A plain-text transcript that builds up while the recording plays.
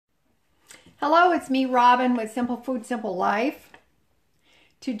Hello, it's me, Robin, with Simple Food, Simple Life.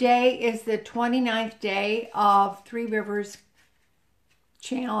 Today is the 29th day of Three Rivers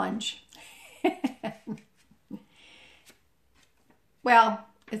Challenge. Well,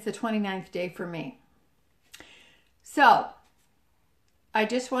 it's the 29th day for me. So, I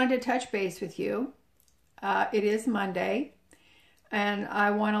just wanted to touch base with you. It is Monday, and I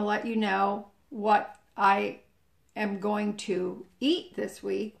want to let you know what I am going to eat this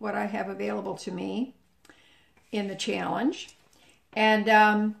week, what I have available to me in the challenge. And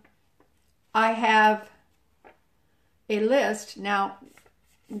I have a list. Now,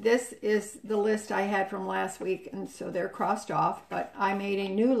 this is the list I had from last week, and so they're crossed off, but I made a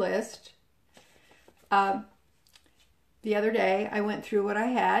new list. The other day, I went through what I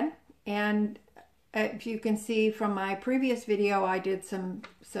had, and if you can see from my previous video, I did some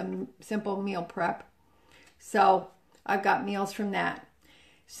simple meal prep. So I've got meals from that.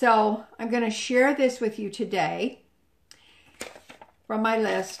 So I'm going to share this with you today from my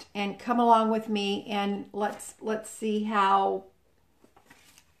list, and come along with me and let's see how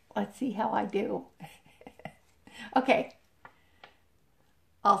I do. Okay.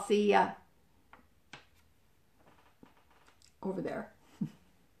 I'll see ya over there.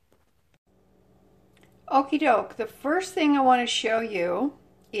 Okie doke. The first thing I want to show you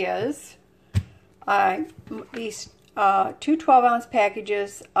is these two 12-ounce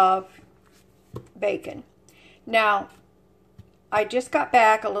packages of bacon. Now, I just got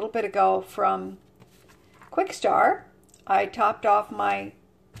back a little bit ago from Quick Star. I topped off my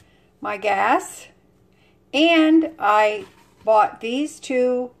gas, and I bought these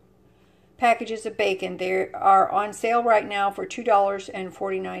two packages of bacon. They are on sale right now for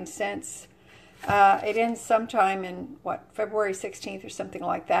 $2.49. It ends sometime in, February 16th or something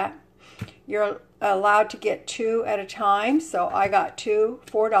like that. You're allowed to get two at a time, so I got two,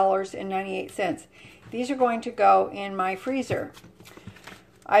 $4.98. These are going to go in my freezer.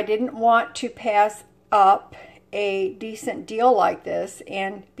 I didn't want to pass up a decent deal like this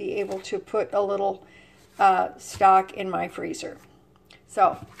and be able to put a little stock in my freezer.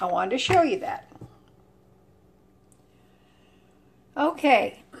 So I wanted to show you that.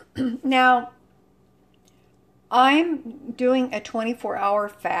 Okay, now I'm doing a 24-hour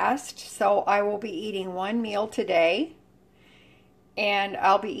fast, so I will be eating one meal today, and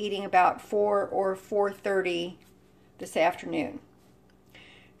I'll be eating about 4 or 4:30 this afternoon.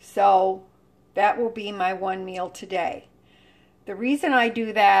 So that will be my one meal today. The reason I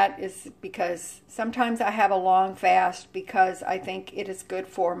do that is because sometimes I have a long fast because I think it is good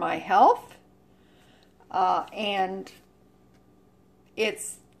for my health, and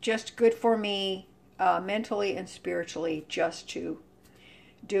it's just good for me mentally and spiritually just to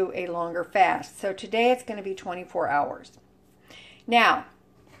do a longer fast. So today it's going to be 24 hours. Now,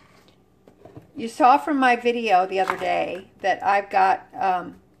 you saw from my video the other day that I've got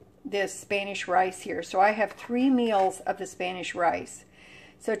this Spanish rice here. So I have 3 meals of the Spanish rice.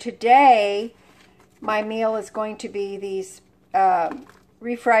 So today my meal is going to be these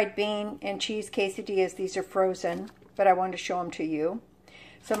refried bean and cheese quesadillas. These are frozen, but I wanted to show them to you.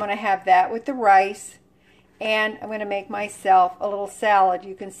 So I'm going to have that with the rice, and I'm going to make myself a little salad.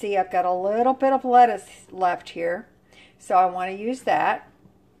 You can see I've got a little bit of lettuce left here, so I want to use that.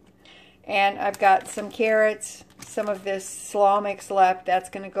 And I've got some carrots, some of this slaw mix left. That's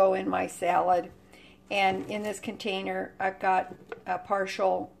going to go in my salad. And in this container, I've got a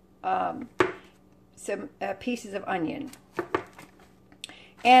partial, some pieces of onion.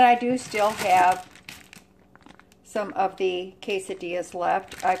 And I do still have some of the quesadillas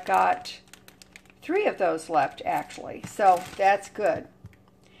left. I've got 3 of those left, actually, so that's good.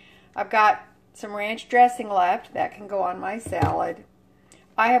 I've got some ranch dressing left. That can go on my salad.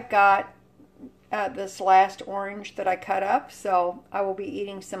 I have got this last orange that I cut up, so I will be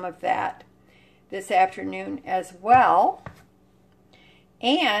eating some of that this afternoon as well.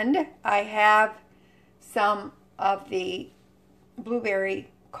 And I have some of the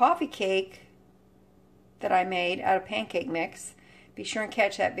blueberry coffee cake that I made out of pancake mix. Be sure and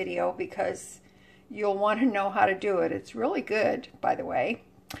catch that video because you'll want to know how to do it. It's really good, by the way.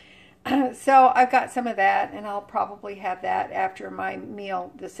 So I've got some of that, and I'll probably have that after my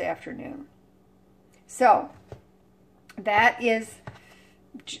meal this afternoon. So that is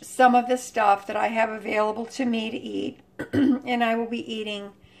some of the stuff that I have available to me to eat, and I will be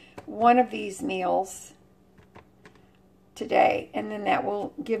eating one of these meals today, and then that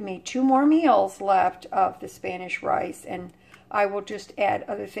will give me 2 more meals left of the Spanish rice, and I will just add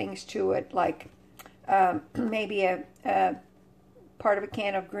other things to it, like maybe a part of a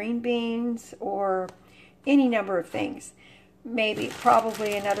can of green beans or any number of things. maybe,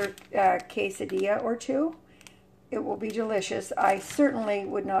 probably another quesadilla or two. It will be delicious. I certainly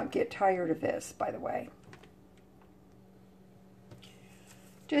would not get tired of this, by the way.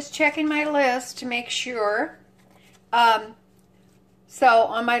 Just checking my list to make sure. So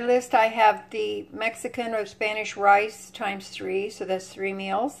on my list I have the Mexican or Spanish rice times 3, so that's 3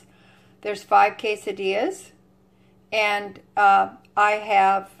 meals. There's 5 quesadillas, and I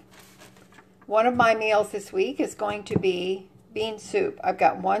have, one of my meals this week is going to be bean soup. I've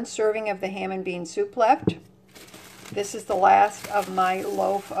got 1 serving of the ham and bean soup left. This is the last of my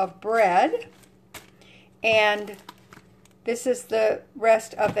loaf of bread, and this is the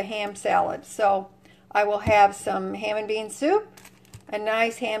rest of the ham salad. So I will have some ham and bean soup, a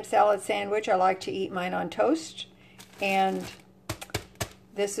nice ham salad sandwich. I like to eat mine on toast, and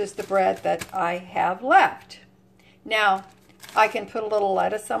this is the bread that I have left. Now, I can put a little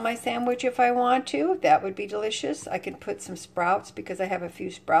lettuce on my sandwich if I want to. That would be delicious. I can put some sprouts because I have a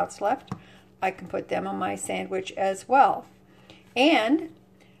few sprouts left. I can put them on my sandwich as well. And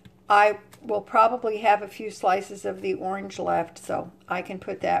I will probably have a few slices of the orange left, so I can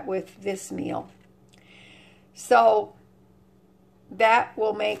put that with this meal. So that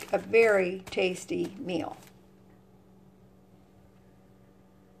will make a very tasty meal.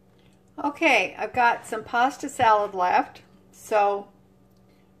 Okay, I've got some pasta salad left, so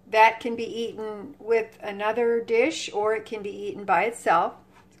that can be eaten with another dish or it can be eaten by itself.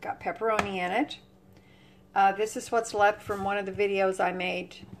 It's got pepperoni in it. This is what's left from one of the videos I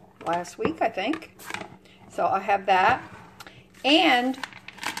made last week, I think. So I have that. And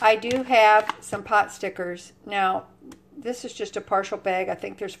I do have some pot stickers. Now, this is just a partial bag. I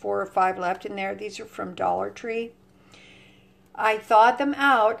think there's 4 or 5 left in there. These are from Dollar Tree. I thawed them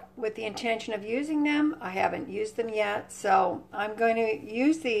out with the intention of using them. I haven't used them yet, so I'm going to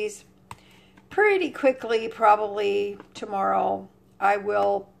use these pretty quickly, probably tomorrow. I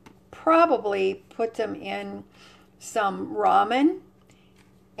will probably put them in some ramen,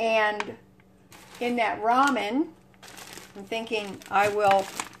 and in that ramen, I'm thinking I will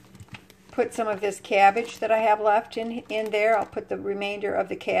put some of this cabbage that I have left in there. I'll put the remainder of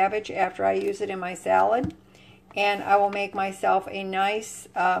the cabbage after I use it in my salad. And I will make myself a nice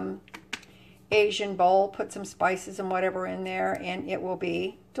Asian bowl, put some spices and whatever in there, and it will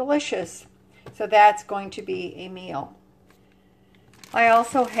be delicious. So that's going to be a meal. I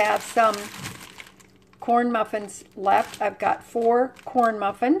also have some corn muffins left. I've got 4 corn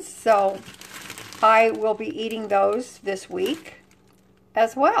muffins, so I will be eating those this week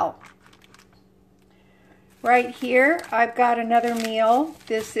as well. Right here, I've got another meal.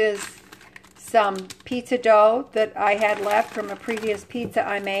 This is some pizza dough that I had left from a previous pizza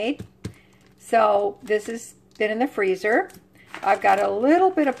I made. So this has been in the freezer. I've got a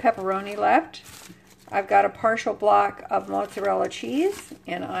little bit of pepperoni left. I've got a partial block of mozzarella cheese,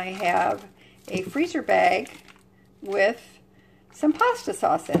 and I have a freezer bag with some pasta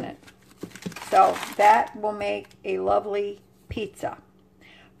sauce in it. So that will make a lovely pizza.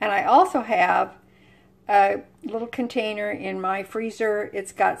 And I also have a little container in my freezer.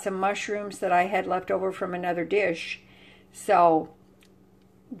 It's got some mushrooms that I had left over from another dish. So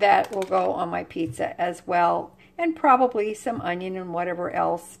that will go on my pizza as well. And probably some onion and whatever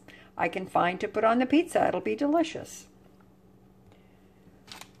else I can find to put on the pizza. It'll be delicious.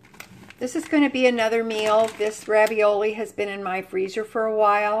 This is going to be another meal. This ravioli has been in my freezer for a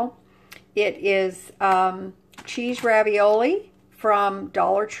while. It is cheese ravioli from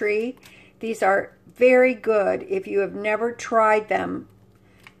Dollar Tree. These are very good. If you have never tried them,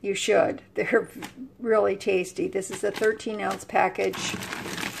 you should. They're really tasty. This is a 13-ounce package.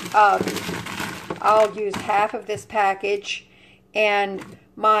 I'll use half of this package, and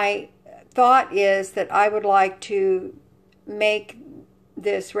my thought is that I would like to make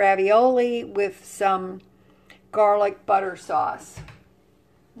this ravioli with some garlic butter sauce.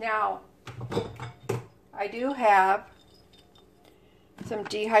 Now, I do have some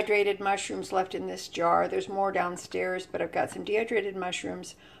dehydrated mushrooms left in this jar. There's more downstairs, but I've got some dehydrated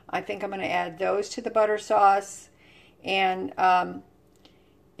mushrooms. I think I'm going to add those to the butter sauce, and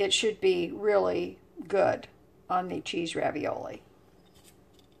it should be really good on the cheese ravioli.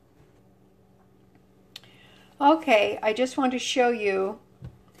 Okay, I just want to show you,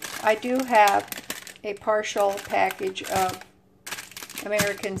 I do have a partial package of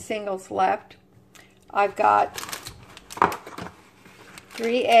American singles left. I've got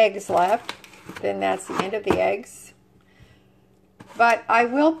 3 eggs left, then that's the end of the eggs. But I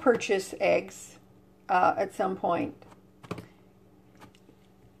will purchase eggs at some point.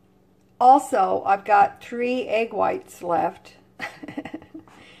 Also, I've got 3 egg whites left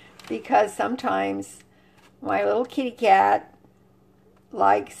because sometimes my little kitty cat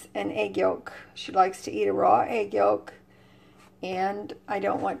likes an egg yolk. She likes to eat a raw egg yolk, and I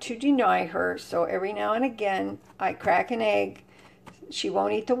don't want to deny her, so every now and again I crack an egg. She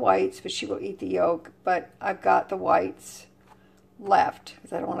won't eat the whites, but she will eat the yolk, but I've got the whites left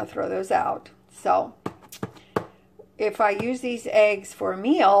because I don't want to throw those out. So if I use these eggs for a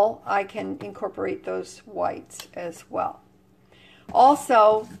meal, I can incorporate those whites as well.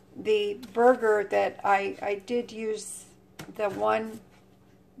 Also, the burger that I did use the one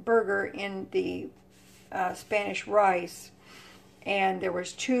burger in the Spanish rice, and there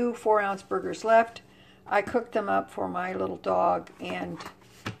was 2 4-ounce burgers left. I cooked them up for my little dog, and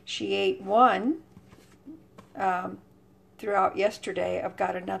she ate one throughout yesterday. I've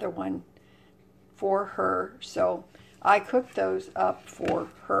got another one for her, so I cooked those up for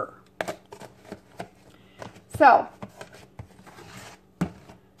her. So,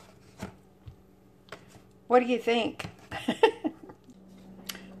 what do you think?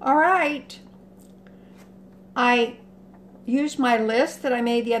 All right. I used my list that I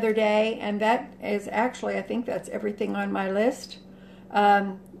made the other day, and that is actually, I think that's everything on my list.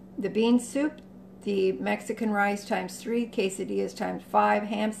 The bean soup, the Mexican rice ×3, quesadillas ×5,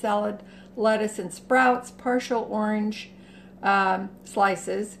 ham salad, lettuce and sprouts, partial orange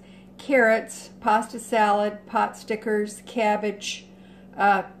slices, carrots, pasta salad, pot stickers, cabbage,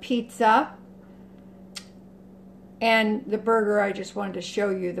 pizza, and the burger. I just wanted to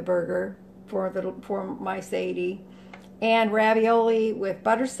show you the burger for my Sadie. And ravioli with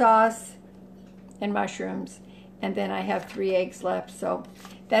butter sauce and mushrooms. And then I have 3 eggs left. So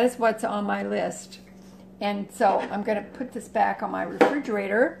that is what's on my list. And so I'm going to put this back on my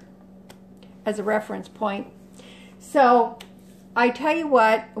refrigerator as a reference point. So I tell you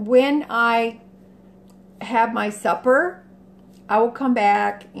what, when I have my supper, I will come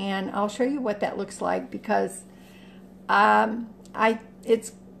back and I'll show you what that looks like, because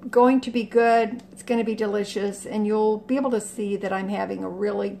it's going to be good, it's going to be delicious, and you'll be able to see that I'm having a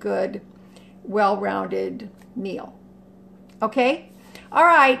really good, well-rounded meal. Okay? All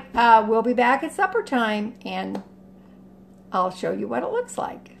right, we'll be back at supper time, and I'll show you what it looks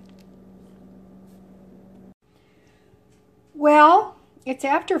like. Well, it's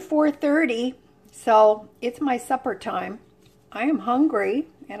after 4:30, so it's my supper time. I am hungry,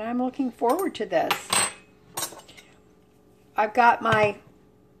 and I'm looking forward to this. I've got my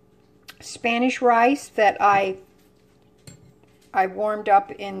Spanish rice that I warmed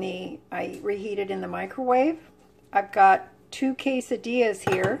up I reheated in the microwave. I've got 2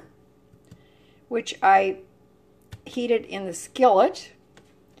 quesadillas here, which I heated in the skillet.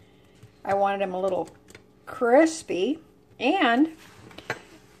 I wanted them a little crispy. And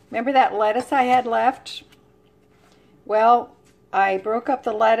remember that lettuce I had left? Well, I broke up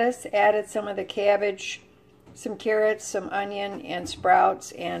the lettuce, added some of the cabbage, some carrots, some onion, and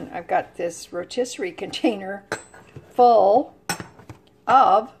sprouts, and I've got this rotisserie container full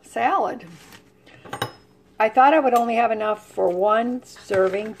of salad. I thought I would only have enough for 1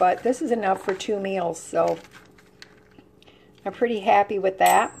 serving, but this is enough for 2 meals, so I'm pretty happy with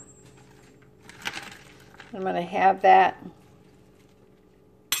that. I'm going to have that.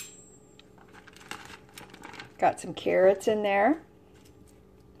 Got some carrots in there.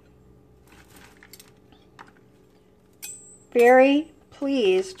 Very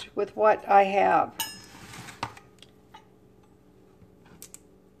pleased with what I have.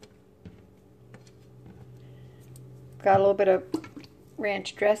 Got a little bit of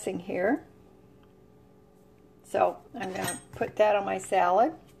ranch dressing here. So I'm going to put that on my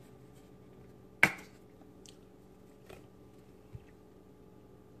salad.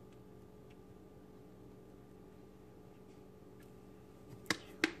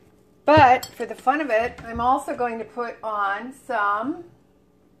 But for the fun of it, I'm also going to put on some,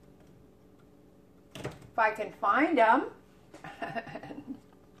 if I can find them.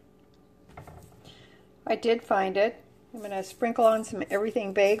 I did find it. I'm going to sprinkle on some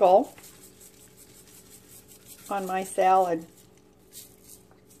everything bagel on my salad.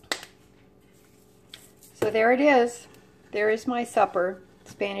 So there it is. There is my supper.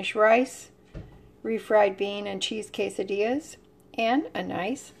 Spanish rice, refried bean and cheese quesadillas, and a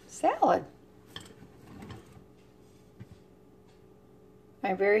nice salad.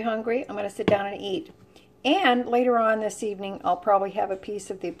 I'm very hungry. I'm going to sit down and eat. And later on this evening, I'll probably have a piece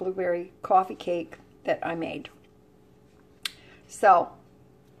of the blueberry coffee cake that I made. So,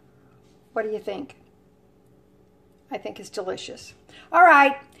 what do you think? I think it's delicious. All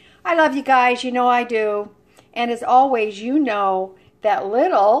right. I love you guys. You know I do. And as always, you know that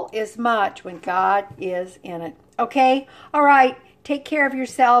little is much when God is in it. Okay? All right. Take care of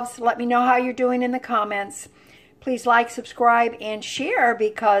yourselves. Let me know how you're doing in the comments. Please like, subscribe, and share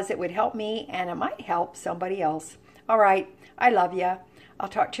because it would help me and it might help somebody else. All right. I love you. I'll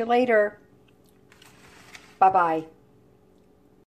talk to you later. Bye-bye.